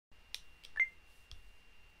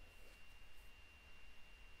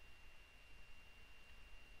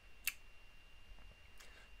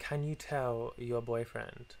can you tell your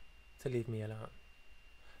boyfriend to leave me alone?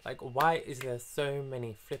 Like, why is there so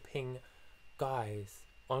many flipping guys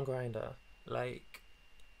on Grindr, like,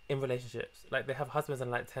 in relationships? Like, they have husbands and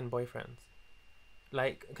like 10 boyfriends.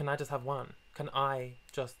 Like, can I just have one? Can I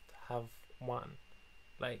just have one?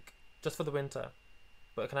 Like, just for the winter.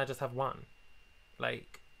 But can I just have one?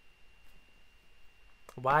 Like,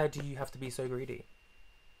 why do you have to be so greedy?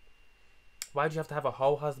 Why do you have to have a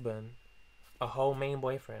whole husband, a whole main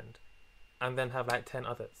boyfriend, and then have like 10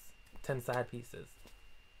 others? 10 side pieces?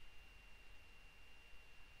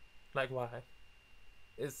 Like, why?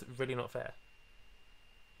 It's really not fair.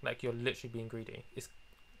 Like, you're literally being greedy.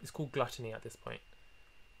 It's called gluttony at this point.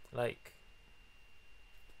 Like,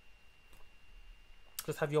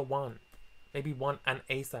 just have your one. Maybe one and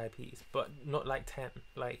a side piece, but not like 10.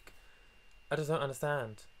 Like, I just don't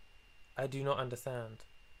understand. I do not understand.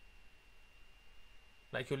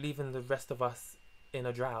 Like, you're leaving the rest of us in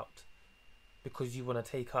a drought because you want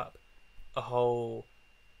to take up a whole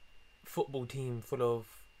football team full of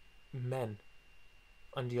men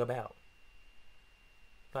under your belt.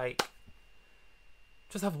 Like,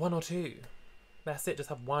 just have one or two. That's it, just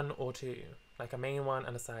have one or two. Like a main one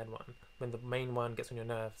and a side one. When the main one gets on your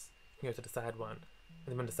nerves, you can go to the side one. And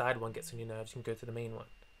then when the side one gets on your nerves, you can go to the main one.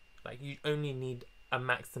 Like, you only need a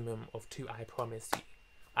maximum of 2, I promise you.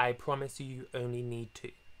 I promise you only need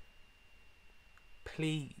 2.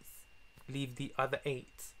 Please leave the other 8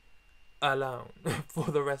 alone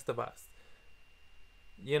for the rest of us.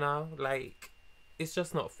 You know, like, it's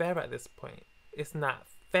just not fair at this point. It's not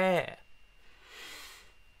fair.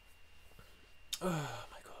 Oh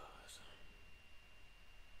my god.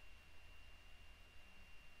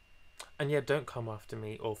 And yeah, don't come after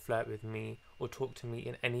me or flirt with me or talk to me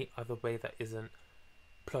in any other way that isn't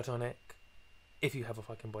platonic if you have a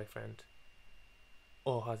fucking boyfriend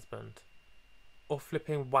or husband or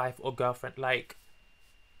flipping wife or girlfriend. Like,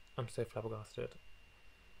 I'm so flabbergasted.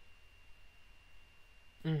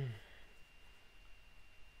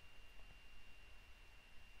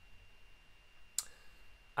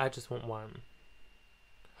 I just want one.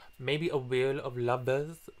 Maybe a wheel of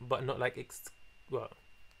lovers, but not like well,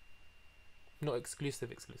 not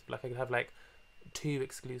exclusive. Like, I could have like 2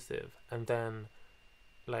 exclusive, and then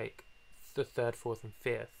like the 3rd, 4th, and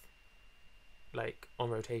 5th, like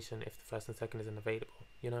on rotation if the 1st and 2nd isn't available.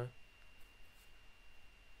 You know.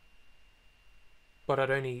 But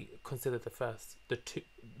I'd only consider the first,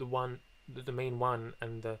 the main one,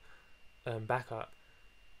 and the backup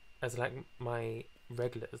as like my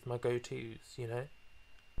regulars, my go-tos. You know.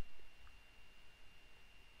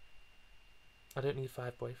 I don't need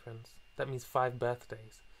 5 boyfriends. That means 5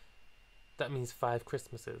 birthdays. That means 5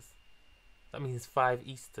 Christmases. That means 5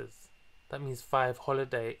 Easters. That means 5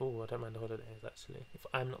 holiday. Oh, I don't mind the holidays actually, if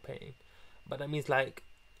I'm not paying. But that means, like,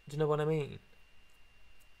 do you know what I mean?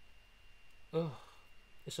 Ugh,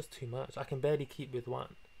 it's just too much. I can barely keep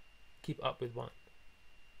up with one.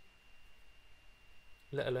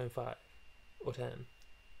 Let alone 5 or 10.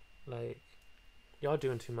 Like, y'all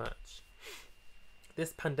doing too much.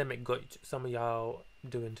 This pandemic got some of y'all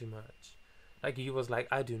doing too much. Like, you was like,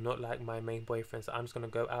 I do not like my main boyfriend, so I'm just gonna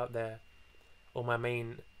go out there, or my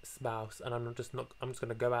main spouse, and I'm just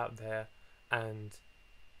gonna go out there and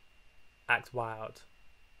act wild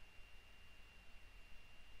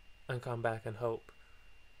and come back and hope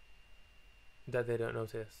that they don't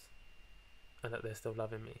notice and that they're still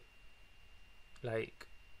loving me. Like,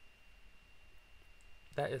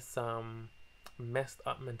 that is some messed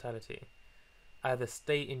up mentality. Either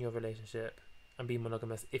stay in your relationship and be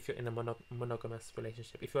monogamous if you're in a monogamous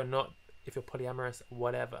relationship. If you're not, if you're polyamorous,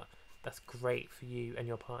 whatever, that's great for you and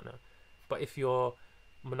your partner. But if you're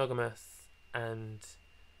monogamous, and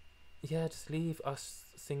yeah, just leave us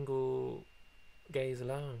single gays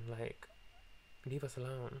alone. Like, leave us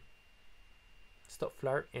alone. Stop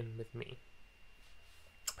flirting with me,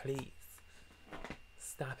 please.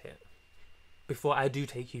 Stop it before I do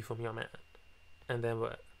take you from your man. And then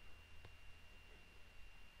what?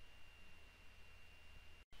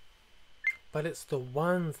 But it's the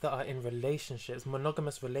ones that are in relationships,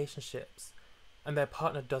 monogamous relationships, and their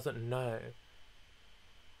partner doesn't know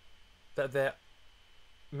that they're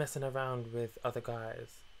messing around with other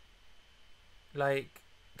guys. Like,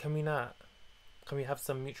 can we not? Can we have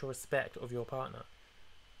some mutual respect of your partner?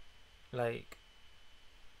 Like,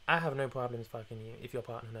 I have no problems fucking you if your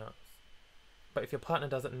partner knows. But if your partner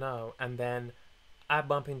doesn't know, and then I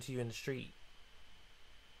bump into you in the street,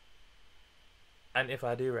 and if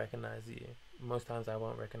I do recognize you, most times I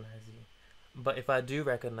won't recognize you, but if I do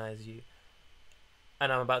recognize you,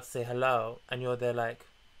 and I'm about to say hello, and you're there like,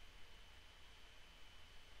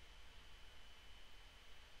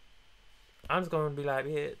 I'm just gonna be like,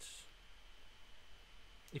 bitch,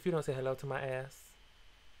 if you don't say hello to my ass.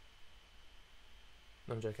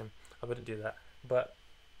 No, I'm joking. I wouldn't do that. But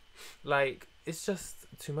like, it's just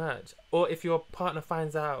too much. Or if your partner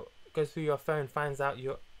finds out, goes through your phone, finds out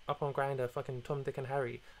you're up on Grindr, fucking Tom, Dick, and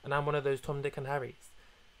Harry, and I'm one of those Tom, Dick, and Harrys,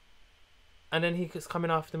 and then he's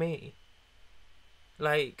coming after me.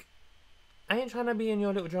 Like, I ain't trying to be in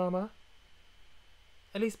your little drama.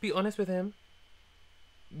 At least be honest with him.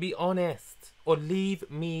 Be honest, or leave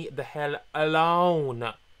me the hell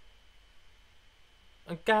alone.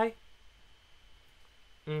 Okay?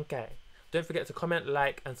 Okay. Don't forget to comment,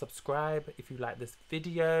 like, and subscribe if you like this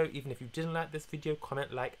video. Even if you didn't like this video,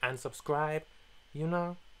 comment, like, and subscribe. You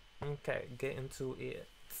know? Okay, get into it.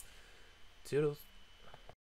 Toodles.